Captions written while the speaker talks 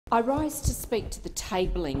I rise to speak to the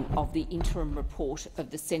tabling of the interim report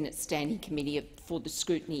of the Senate Standing Committee for the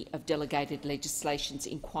Scrutiny of Delegated Legislation's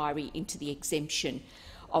inquiry into the exemption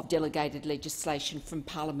of delegated legislation from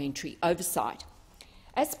parliamentary oversight.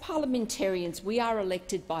 As parliamentarians, we are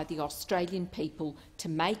elected by the Australian people to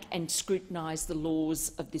make and scrutinise the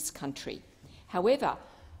laws of this country. However,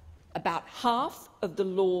 about half of the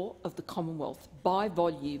law of the Commonwealth, by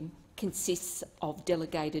volume, consists of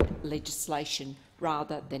delegated legislation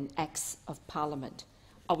rather than acts of parliament.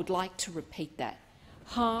 I would like to repeat that.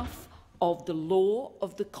 Half of the law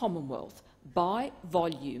of the Commonwealth, by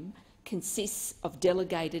volume, consists of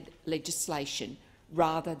delegated legislation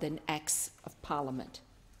rather than acts of parliament.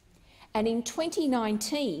 And in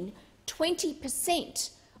 2019,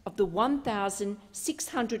 20% of the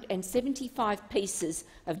 1,675 pieces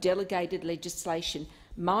of delegated legislation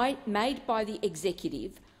made by the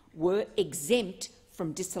executive were exempt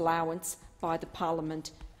from disallowance by the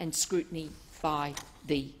parliament and scrutiny by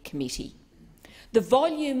the committee. The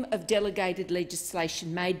volume of delegated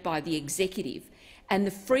legislation made by the executive and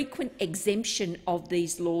the frequent exemption of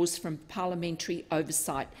these laws from parliamentary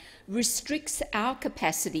oversight restricts our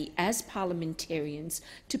capacity as parliamentarians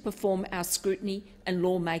to perform our scrutiny and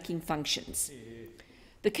law-making functions.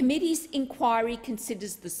 The committee's inquiry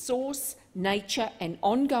considers the source, nature and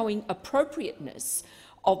ongoing appropriateness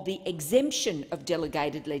of the exemption of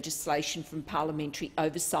delegated legislation from parliamentary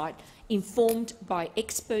oversight, informed by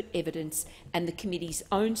expert evidence and the committee's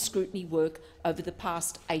own scrutiny work over the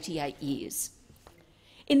past 88 years.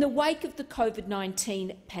 In the wake of the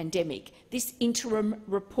COVID-19 pandemic, this interim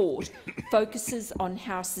report focuses on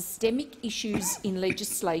how systemic issues in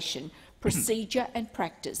legislation, procedure and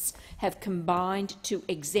practice have combined to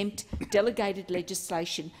exempt delegated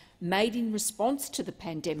legislation made in response to the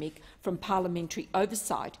pandemic from parliamentary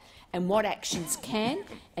oversight, and what actions can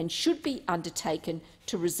and should be undertaken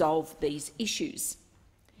to resolve these issues.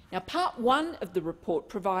 Now, Part 1 of the report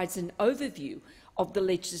provides an overview of the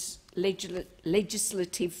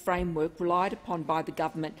legislative framework relied upon by the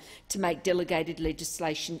government to make delegated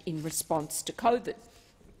legislation in response to COVID.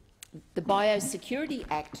 The Biosecurity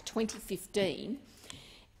Act 2015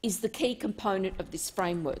 is the key component of this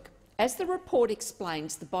framework. As the report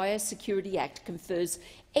explains, the Biosecurity Act confers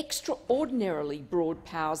extraordinarily broad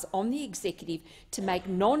powers on the executive to make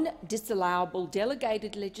non-disallowable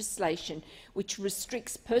delegated legislation which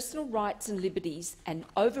restricts personal rights and liberties and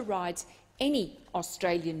overrides any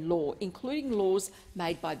Australian law, including laws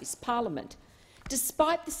made by this parliament.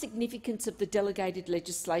 Despite the significance of the delegated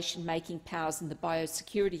legislation-making powers in the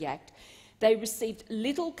Biosecurity Act, they received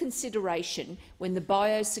little consideration when the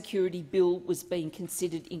Biosecurity Bill was being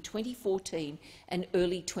considered in 2014 and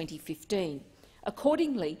early 2015.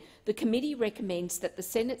 Accordingly, the committee recommends that the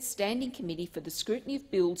Senate Standing Committee for the Scrutiny of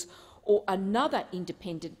Bills or another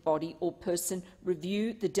independent body or person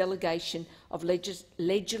review the delegation of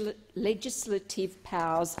legislative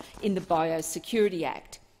powers in the Biosecurity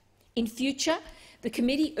Act. In future, the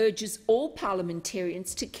committee urges all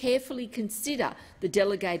parliamentarians to carefully consider the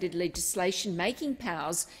delegated legislation-making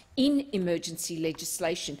powers in emergency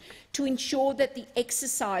legislation to ensure that the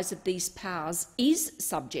exercise of these powers is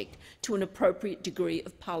subject to an appropriate degree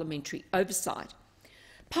of parliamentary oversight.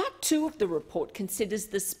 Part 2 of the report considers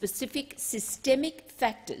the specific systemic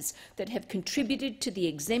factors that have contributed to the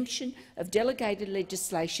exemption of delegated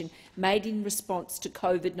legislation made in response to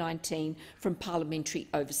COVID-19 from parliamentary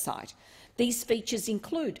oversight. These features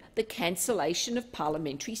include the cancellation of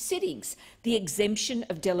parliamentary sittings, the exemption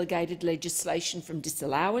of delegated legislation from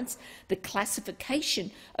disallowance, the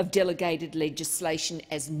classification of delegated legislation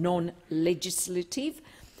as non-legislative,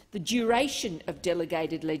 the duration of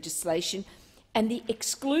delegated legislation, and the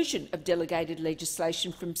exclusion of delegated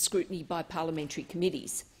legislation from scrutiny by parliamentary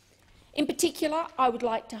committees. In particular, I would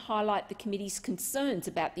like to highlight the committee's concerns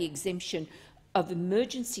about the exemption of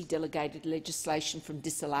emergency delegated legislation from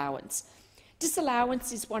disallowance.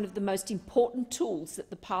 Disallowance is one of the most important tools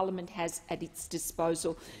that the parliament has at its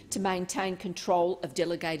disposal to maintain control of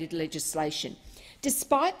delegated legislation.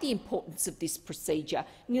 Despite the importance of this procedure,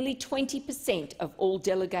 nearly 20% of all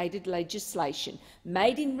delegated legislation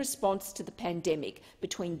made in response to the pandemic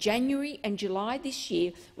between January and July this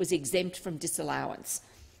year was exempt from disallowance.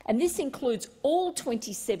 And this includes all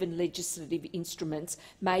 27 legislative instruments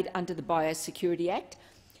made under the Biosecurity Act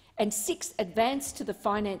and 6 advanced to the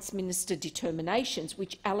Finance Minister determinations,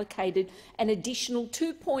 which allocated an additional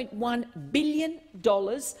 $2.1 billion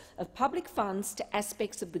of public funds to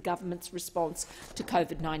aspects of the government's response to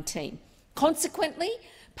COVID-19. Consequently,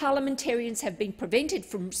 parliamentarians have been prevented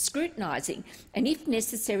from scrutinising and, if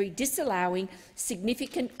necessary, disallowing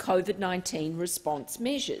significant COVID-19 response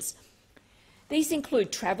measures. These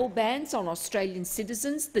include travel bans on Australian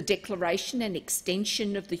citizens, the declaration and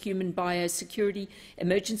extension of the human biosecurity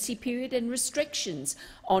emergency period, and restrictions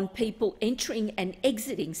on people entering and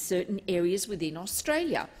exiting certain areas within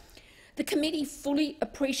Australia. The committee fully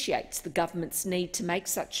appreciates the government's need to make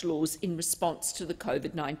such laws in response to the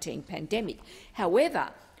COVID-19 pandemic.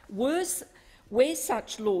 However, where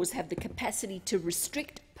such laws have the capacity to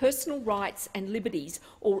restrict personal rights and liberties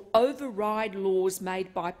or override laws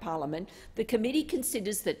made by Parliament, the committee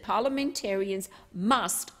considers that parliamentarians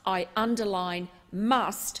must, I underline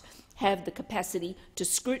must, have the capacity to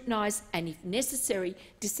scrutinise and, if necessary,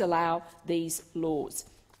 disallow these laws.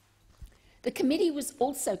 The committee was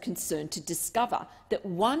also concerned to discover that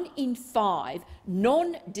 1 in 5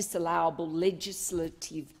 non-disallowable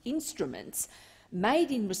legislative instruments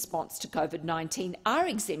made in response to COVID-19 are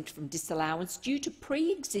exempt from disallowance due to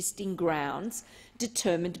pre-existing grounds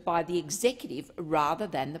determined by the executive rather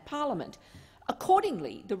than the Parliament.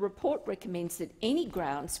 Accordingly, the report recommends that any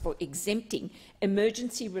grounds for exempting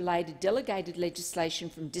emergency-related delegated legislation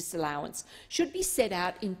from disallowance should be set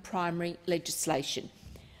out in primary legislation.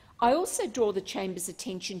 I also draw the Chamber's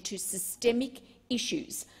attention to systemic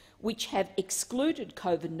issues which have excluded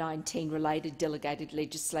COVID-19-related delegated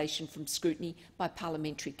legislation from scrutiny by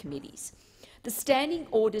parliamentary committees. The standing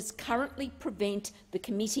orders currently prevent the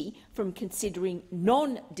committee from considering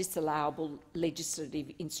non-disallowable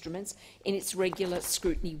legislative instruments in its regular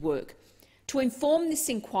scrutiny work. To inform this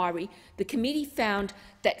inquiry, the committee found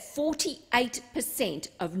that 48%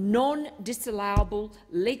 of non-disallowable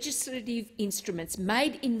legislative instruments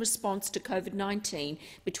made in response to COVID-19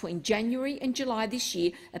 between January and July this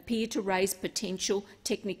year appear to raise potential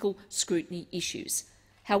technical scrutiny issues.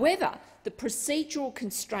 However, the procedural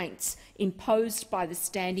constraints imposed by the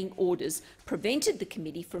standing orders prevented the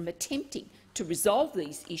committee from attempting to resolve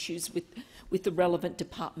these issues with the relevant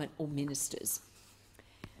department or ministers.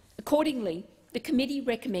 Accordingly, the committee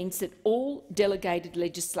recommends that all delegated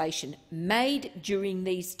legislation made during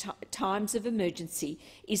these times of emergency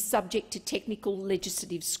is subject to technical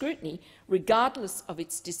legislative scrutiny, regardless of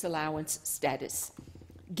its disallowance status.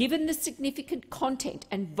 Given the significant content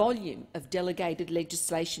and volume of delegated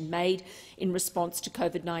legislation made in response to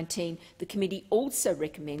COVID-19, the committee also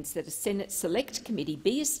recommends that a Senate Select Committee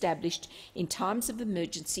be established in times of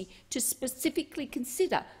emergency to specifically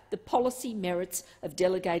consider the policy merits of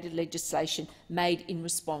delegated legislation made in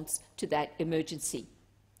response to that emergency.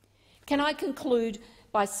 Can I conclude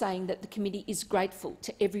by saying that the committee is grateful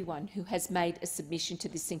to everyone who has made a submission to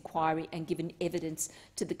this inquiry and given evidence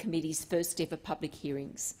to the committee's first-ever public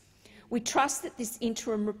hearings. We trust that this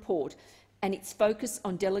interim report and its focus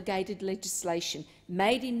on delegated legislation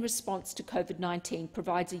made in response to COVID-19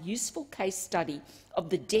 provides a useful case study of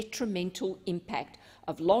the detrimental impact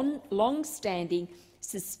of long-standing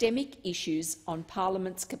systemic issues on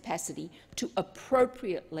Parliament's capacity to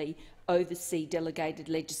appropriately oversee delegated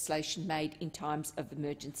legislation made in times of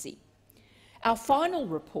emergency. Our final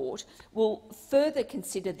report will further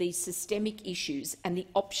consider these systemic issues and the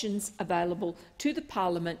options available to the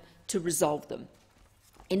Parliament to resolve them.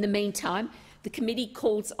 In the meantime, the committee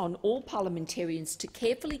calls on all parliamentarians to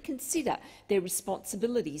carefully consider their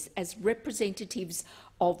responsibilities as representatives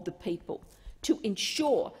of the people, to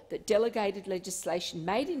ensure that delegated legislation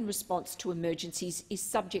made in response to emergencies is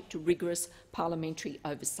subject to rigorous parliamentary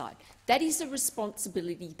oversight. That is a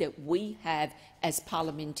responsibility that we have as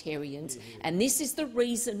parliamentarians, and this is the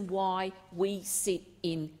reason why we sit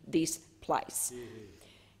in this place.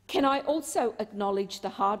 Can I also acknowledge the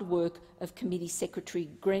hard work of Committee Secretary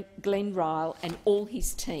Glenn Ryle and all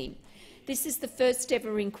his team. This is the first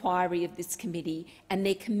ever inquiry of this committee, and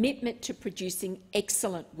their commitment to producing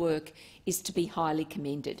excellent work is to be highly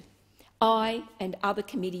commended. I and other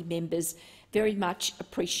committee members very much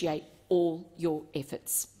appreciate all your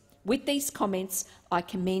efforts. With these comments, I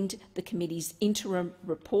commend the committee's interim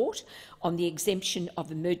report on the exemption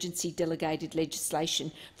of emergency delegated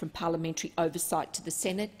legislation from parliamentary oversight to the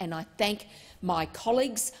Senate, and I thank my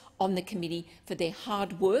colleagues on the committee for their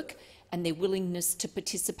hard work and their willingness to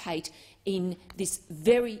participate in this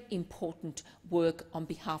very important work on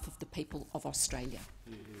behalf of the people of Australia.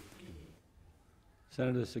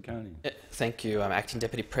 Senator Ciccone. Thank you, Acting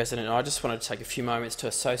Deputy President. I just wanted to take a few moments to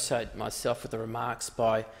associate myself with the remarks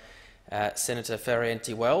by Senator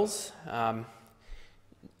Fierravanti-Wells.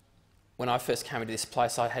 When I first came into this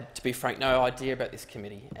place, I had, to be frank, no idea about this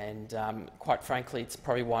committee, and quite frankly, it's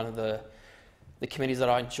probably one of the committees that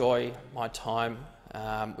I enjoy my time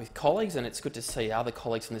with colleagues, and it's good to see other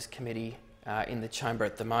colleagues in this committee in the chamber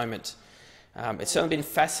at the moment. It's certainly been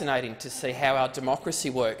fascinating to see how our democracy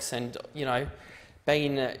works, and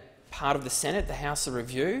being part of the Senate, the House of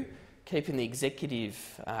Review, keeping the executive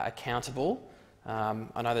accountable.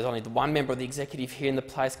 I know there's only the one member of the executive here in the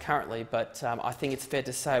place currently, but I think it's fair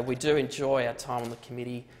to say we do enjoy our time on the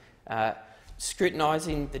committee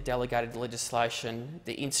scrutinising the delegated legislation,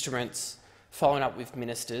 the instruments, following up with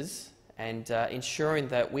ministers and ensuring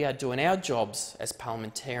that we are doing our jobs as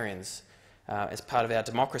parliamentarians as part of our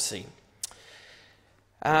democracy.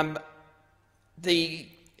 The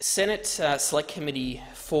Senate Select Committee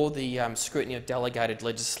for the Scrutiny of Delegated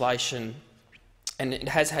Legislation, and it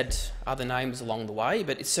has had other names along the way,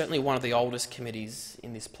 but it's certainly one of the oldest committees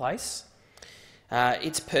in this place.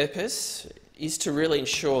 Its purpose is to really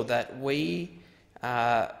ensure that we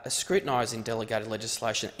are scrutinising delegated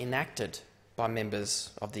legislation enacted by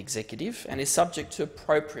members of the executive and is subject to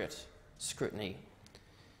appropriate scrutiny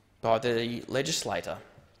by the legislator.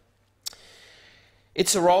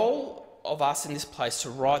 It's a role of us in this place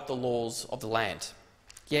to write the laws of the land.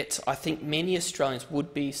 Yet I think many Australians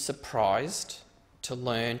would be surprised to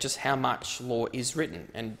learn just how much law is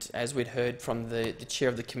written. And as we'd heard from the chair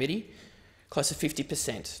of the committee, close to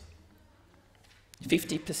 50%.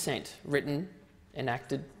 50% written,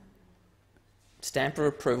 enacted, stamp of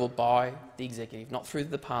approval by the executive, not through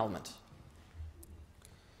the parliament.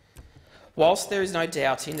 Whilst there is no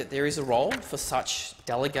doubting that there is a role for such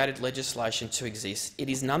delegated legislation to exist, it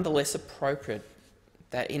is nonetheless appropriate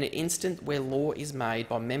that in an instant where law is made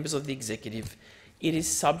by members of the executive, it is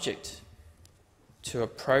subject to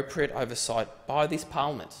appropriate oversight by this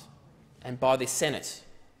parliament and by this Senate.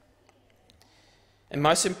 And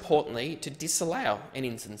most importantly, to disallow in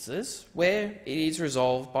instances where it is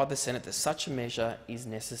resolved by the Senate that such a measure is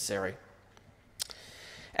necessary.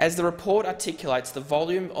 As the report articulates, the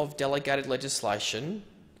volume of delegated legislation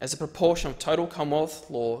as a proportion of total Commonwealth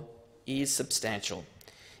law is substantial.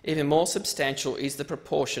 Even more substantial is the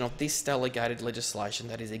proportion of this delegated legislation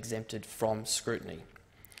that is exempted from scrutiny.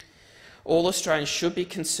 All Australians should be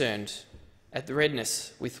concerned at the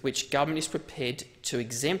readiness with which government is prepared to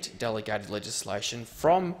exempt delegated legislation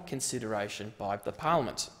from consideration by the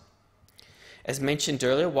parliament. As mentioned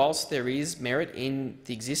earlier, whilst there is merit in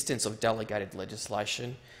the existence of delegated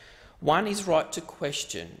legislation, one is right to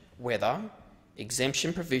question whether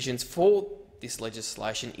exemption provisions for this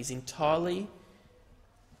legislation is entirely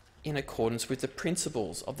in accordance with the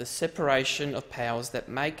principles of the separation of powers that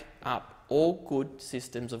make up all good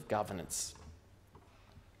systems of governance.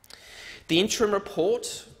 The interim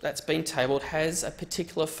report that's been tabled has a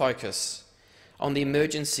particular focus on the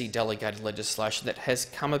emergency delegated legislation that has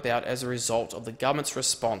come about as a result of the government's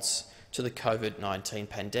response to the COVID-19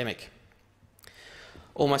 pandemic.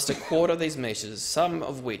 Almost a quarter of these measures, some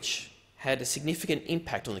of which had a significant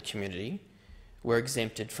impact on the community, were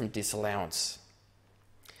exempted from disallowance.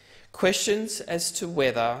 Questions as to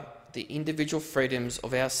whether the individual freedoms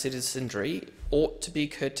of our citizenry ought to be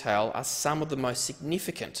curtailed are some of the most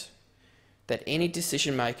significant that any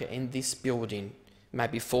decision-maker in this building may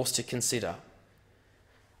be forced to consider.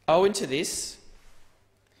 Owing to this,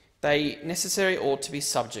 they necessarily ought to be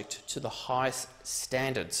subject to the highest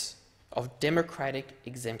standards of democratic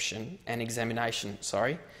exemption and examination,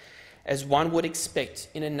 as one would expect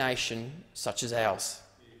in a nation such as ours.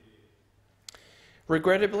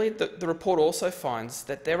 Regrettably, the report also finds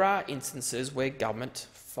that there are instances where government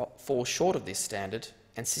falls short of this standard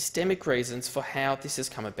and systemic reasons for how this has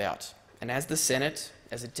come about. And as the Senate,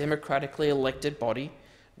 as a democratically elected body,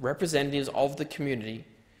 representatives of the community,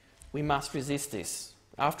 we must resist this.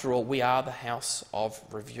 After all, we are the House of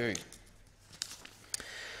Review.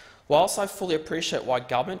 Whilst I fully appreciate why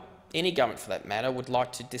government, any government for that matter, would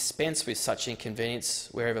like to dispense with such inconvenience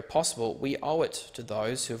wherever possible, we owe it to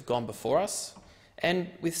those who have gone before us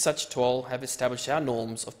and with such toil have established our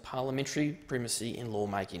norms of parliamentary primacy in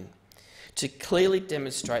lawmaking, to clearly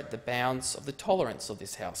demonstrate the bounds of the tolerance of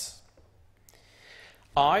this House.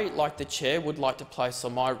 I, like the Chair, would like to place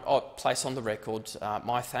on the record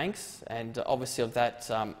my thanks, and obviously of that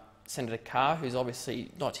Senator Carr, who's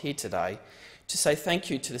obviously not here today, to say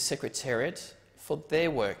thank you to the Secretariat for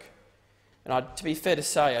their work. And to be fair to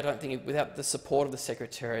say, I don't think without the support of the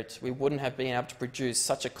Secretariat we wouldn't have been able to produce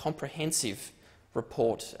such a comprehensive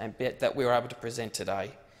report and that we were able to present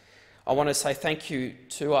today. I want to say thank you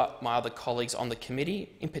to my other colleagues on the committee,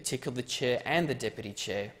 in particular the Chair and the Deputy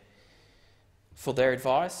Chair, for their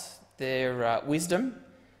advice, their wisdom,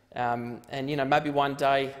 and maybe one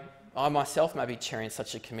day I myself may be chairing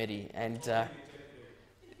such a committee. And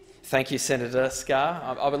thank you, Senator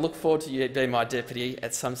Scarr. I would look forward to you being my deputy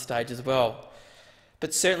at some stage as well.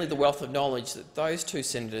 But certainly the wealth of knowledge that those two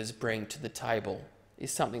senators bring to the table is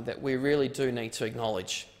something that we really do need to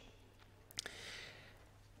acknowledge.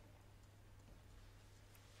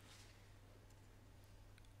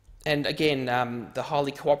 And again, the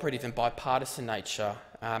highly cooperative and bipartisan nature,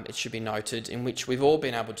 it should be noted, in which we've all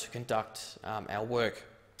been able to conduct our work.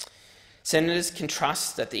 Senators can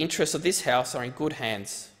trust that the interests of this House are in good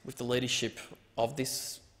hands with the leadership of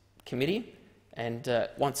this committee, and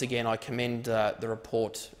once again I commend the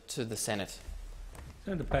report to the Senate.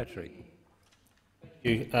 Senator Patrick. Thank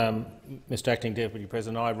you, Mr Acting Deputy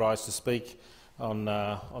President. I rise to speak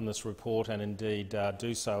on this report and indeed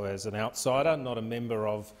do so as an outsider, not a member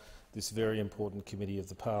of this very important committee of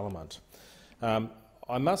the Parliament.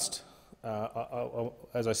 I must,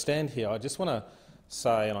 as I stand here, I just want to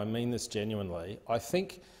say, and I mean this genuinely, I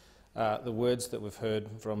think the words that we've heard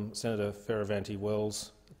from Senator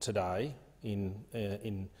Fierravanti-Wells today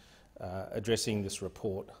in addressing this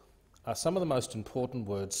report are some of the most important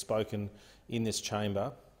words spoken in this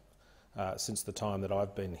chamber since the time that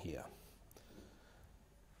I've been here.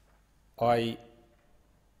 I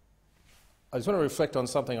just want to reflect on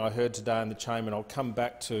something I heard today in the chamber, and I'll come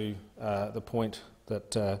back to the point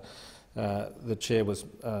that the chair was,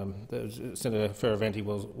 Senator Fierravanti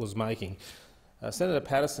was making. Senator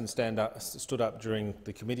Patterson stood up during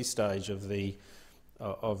the committee stage of the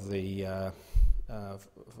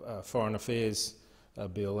Foreign Affairs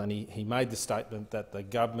bill, and he made the statement that the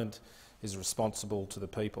government is responsible to the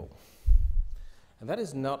people. And that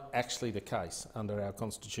is not actually the case under our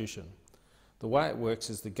constitution. The way it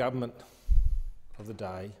works is the government of the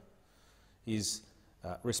day is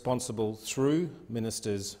responsible through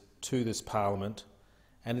ministers to this parliament,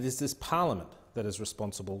 and it is this parliament that is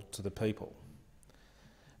responsible to the people.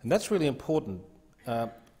 And that's really important.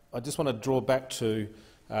 I just want to draw back to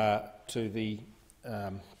the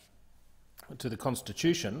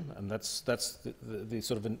constitution, and that's the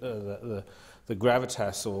sort of the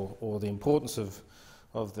gravitas or the importance of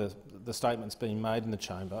the statements being made in the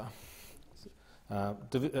chamber.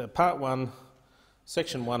 Part 1,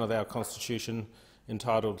 Section 1 of our Constitution,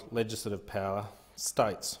 entitled Legislative Power,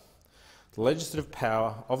 states, "The legislative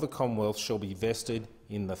power of the Commonwealth shall be vested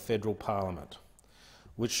in the Federal Parliament,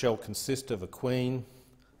 which shall consist of a Queen,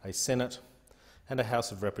 a Senate and a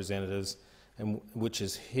House of Representatives, and which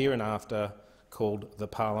is hereinafter called the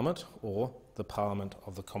Parliament or the Parliament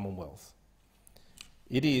of the Commonwealth."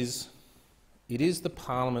 It is the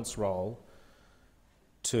Parliament's role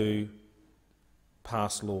to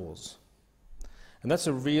pass laws. And that's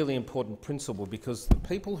a really important principle, because the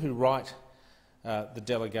people who write the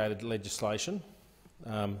delegated legislation,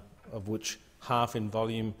 of which half in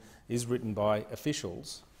volume is written by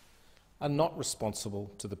officials, are not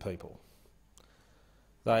responsible to the people.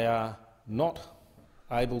 They are not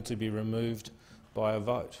able to be removed by a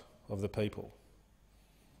vote of the people.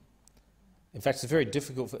 In fact, it's very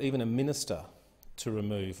difficult for even a minister to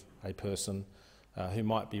remove a person who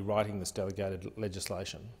might be writing this delegated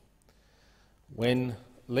legislation. When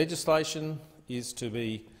legislation is to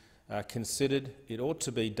be considered, it ought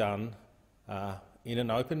to be done in an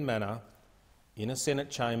open manner, in a Senate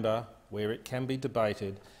chamber where it can be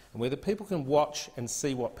debated and where the people can watch and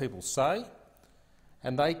see what people say,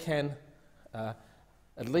 and they can,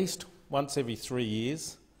 at least once every 3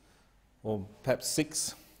 years, or perhaps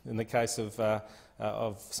 6 in the case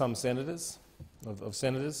of some senators,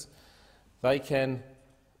 they can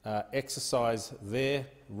exercise their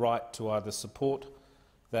right to either support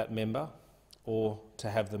that member or to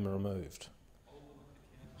have them removed.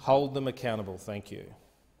 Hold them accountable, thank you.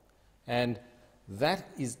 And that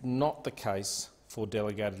is not the case for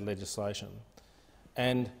delegated legislation.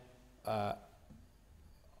 And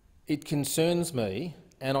it concerns me,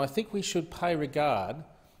 and I think we should pay regard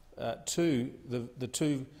to the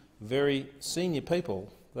two very senior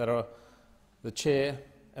people that are the chair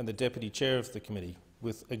and the deputy chair of the committee,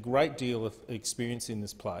 with a great deal of experience in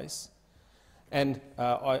this place. And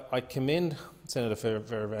I commend Senator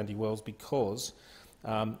Fierravanti-Wells because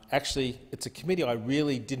actually it's a committee I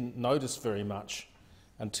really didn't notice very much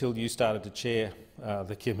until you started to chair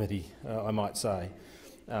the committee, I might say.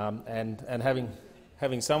 And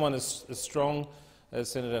having someone as strong as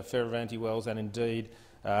Senator Fierravanti-Wells, and indeed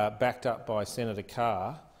backed up by Senator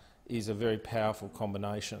Carr, is a very powerful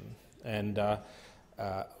combination. And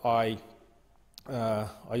I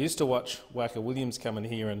used to watch Wacker Williams come in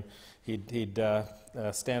here, and he'd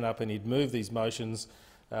stand up and he'd move these motions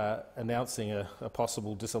announcing a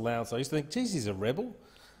possible disallowance. I used to think, geez, he's a rebel,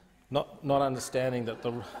 not understanding that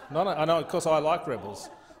I know, of course, I like rebels.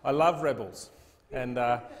 I love rebels, and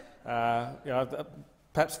you know,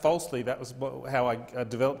 perhaps falsely, that was how I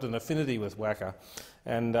developed an affinity with Wacker.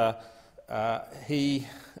 And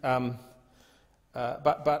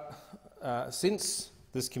since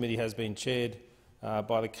this committee has been chaired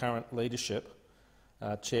by the current leadership,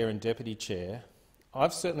 chair and deputy chair,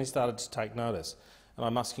 I've certainly started to take notice, and I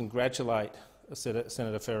must congratulate Senator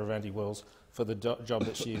Fierravanti-Wells for the job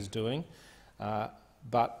that she is doing.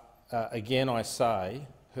 Again, I say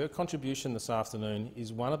her contribution this afternoon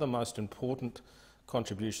is one of the most important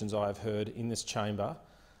contributions I have heard in this chamber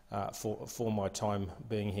for my time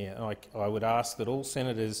being here. And I would ask that all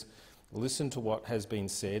senators listen to what has been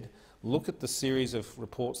said, look at the series of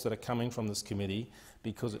reports that are coming from this committee,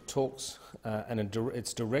 because it talks and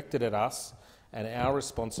it's directed at us and our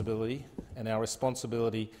responsibility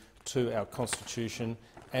to our Constitution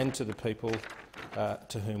and to the people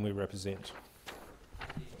to whom we represent.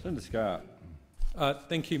 Senator Scarr.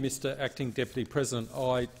 Thank you, Mr Acting Deputy President.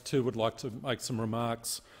 I too would like to make some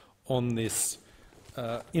remarks on this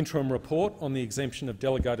interim report on the exemption of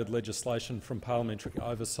delegated legislation from parliamentary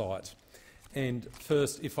oversight. And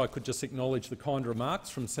first, if I could just acknowledge the kind remarks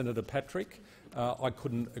from Senator Patrick, I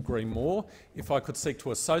couldn't agree more. If I could seek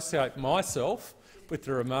to associate myself with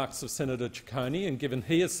the remarks of Senator Ciccone, and given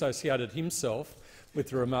he associated himself with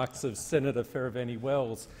the remarks of Senator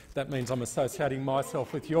Fierravanti-Wells, that means I'm associating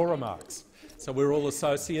myself with your remarks. So we're all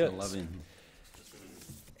associates. I love him.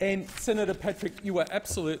 And Senator Patrick, you are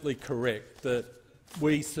absolutely correct that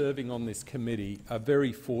we serving on this committee are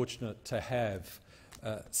very fortunate to have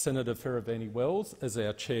Senator Fierravanti-Wells as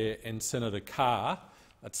our chair and Senator Carr,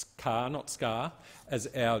 that's Carr, not Scar, as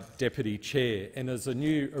our deputy chair. And as a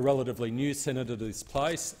relatively new senator to this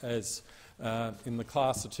place, as in the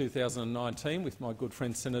class of 2019 with my good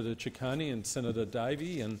friend Senator Ciccone and Senator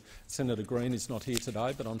Davey, and Senator Green is not here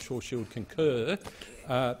today, but I'm sure she would concur,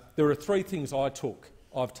 there are three things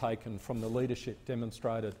I've taken from the leadership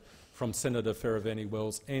demonstrated from Senator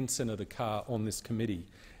Fierravanti-Wells and Senator Carr on this committee.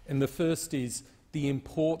 And the first is the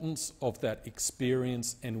importance of that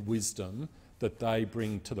experience and wisdom that they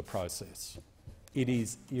bring to the process. It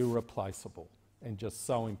is irreplaceable and just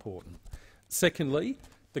so important. Secondly,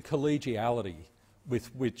 the collegiality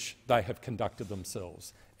with which they have conducted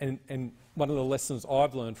themselves. And one of the lessons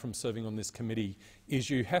I've learned from serving on this committee is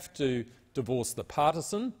you have to divorce the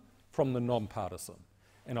partisan from the non-partisan.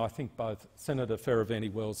 And I think both Senator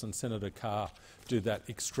Fierravanti-Wells and Senator Carr do that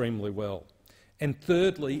extremely well. And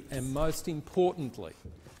thirdly, and most importantly,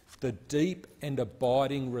 the deep and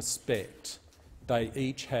abiding respect they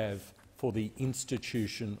each have for the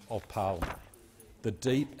institution of Parliament. The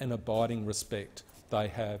deep and abiding respect they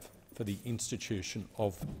have for the institution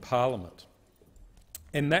of Parliament.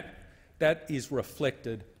 And that is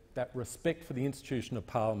reflected, that respect for the institution of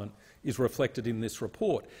Parliament is reflected in this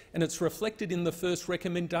report. And it's reflected in the first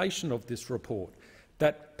recommendation of this report,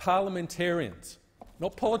 that parliamentarians,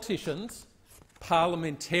 not politicians,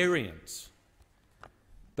 parliamentarians,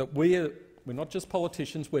 that we're not just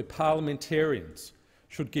politicians, we're parliamentarians,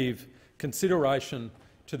 should give consideration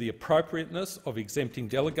to the appropriateness of exempting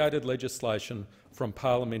delegated legislation from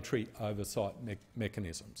parliamentary oversight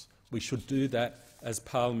mechanisms. We should do that as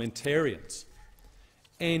parliamentarians.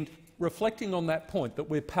 And reflecting on that point, that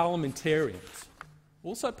we're parliamentarians,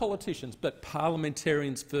 also politicians, but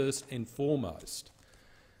parliamentarians first and foremost,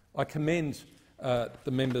 I commend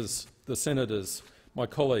the members, the senators, my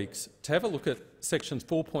colleagues, to have a look at sections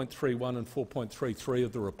 4.31 and 4.33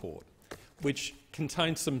 of the report, which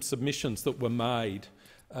contain some submissions that were made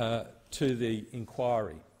to the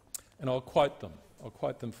inquiry. And I'll quote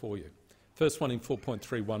them for you. First one in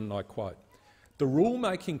 4.31, and I quote, "The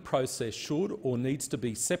rule-making process should or needs to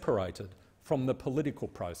be separated from the political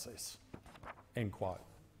process." End quote.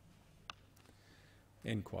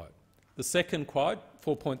 End quote. The second quote,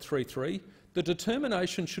 4.33, "The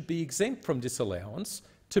determination should be exempt from disallowance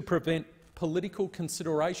to prevent political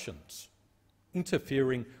considerations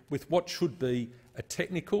interfering with what should be a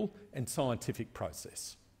technical and scientific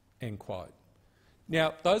process." End quote.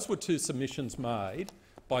 Now, those were two submissions made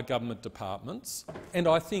by government departments, and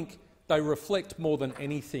I think they reflect more than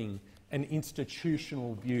anything an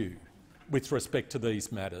institutional view with respect to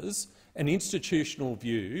these matters, an institutional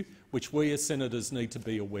view which we as senators need to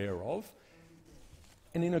be aware of,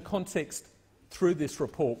 and in a context through this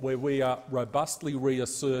report where we are robustly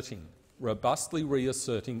reasserting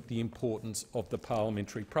the importance of the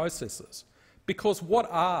parliamentary processes. Because what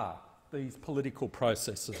are these political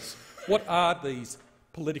processes? What are these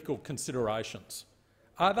political considerations?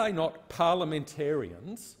 Are they not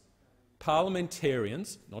parliamentarians,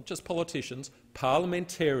 not just politicians,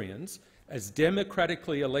 parliamentarians as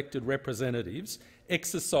democratically elected representatives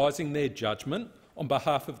exercising their judgment on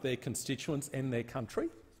behalf of their constituents and their country?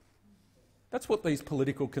 That's what these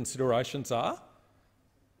political considerations are.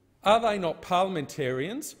 Are they not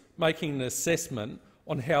parliamentarians making an assessment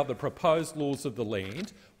on how the proposed laws of the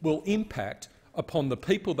land will impact upon the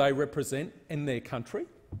people they represent and their country?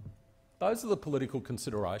 Those are the political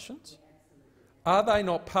considerations. Are they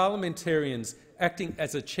not parliamentarians acting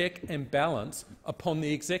as a check and balance upon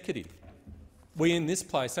the executive? We in this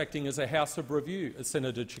place acting as a house of review, as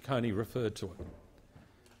Senator Ciccone referred to it.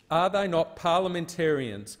 Are they not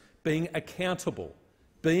parliamentarians being accountable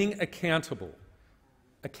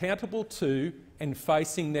to and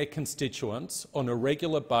facing their constituents on a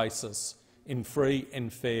regular basis in free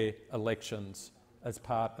and fair elections as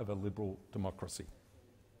part of a liberal democracy?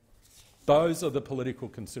 Those are the political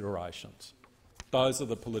considerations. Those are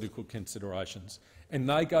the political considerations. And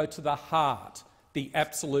they go to the heart, the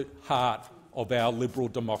absolute heart of our liberal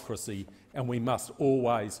democracy, and we must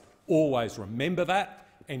always, always remember that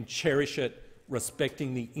and cherish it,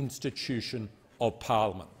 respecting the institution of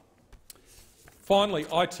Parliament. Finally,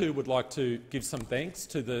 I too would like to give some thanks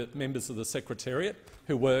to the members of the Secretariat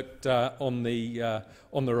who worked on the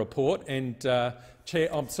report, and Chair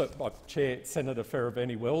Senator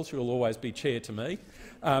Fierravanti-Wells, you'll always be chair to me.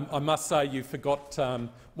 I must say you forgot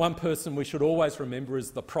one person we should always remember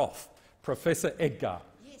is the Prof, Professor Edgar.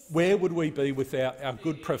 Yes. Where would we be without our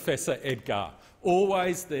good Professor Edgar?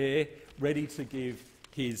 Always there, ready to give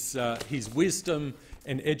his wisdom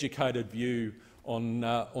and educated view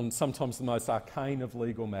on sometimes the most arcane of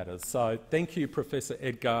legal matters. So thank you, Professor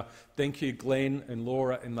Edgar. Thank you, Glenn and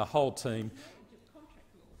Laura and the whole team.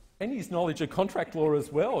 And his knowledge of contract law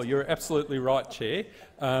as well. You're absolutely right, Chair.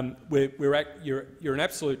 You're an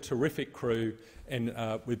absolute terrific crew, and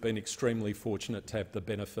we've been extremely fortunate to have the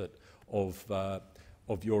benefit of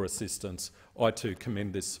your assistance. I too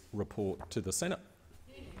commend this report to the Senate.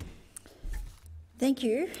 Thank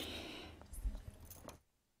you.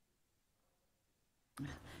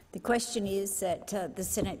 The question is that the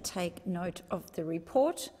Senate take note of the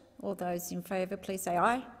report. All those in favour, please say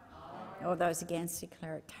aye. Aye. All those against,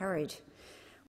 declare it carried.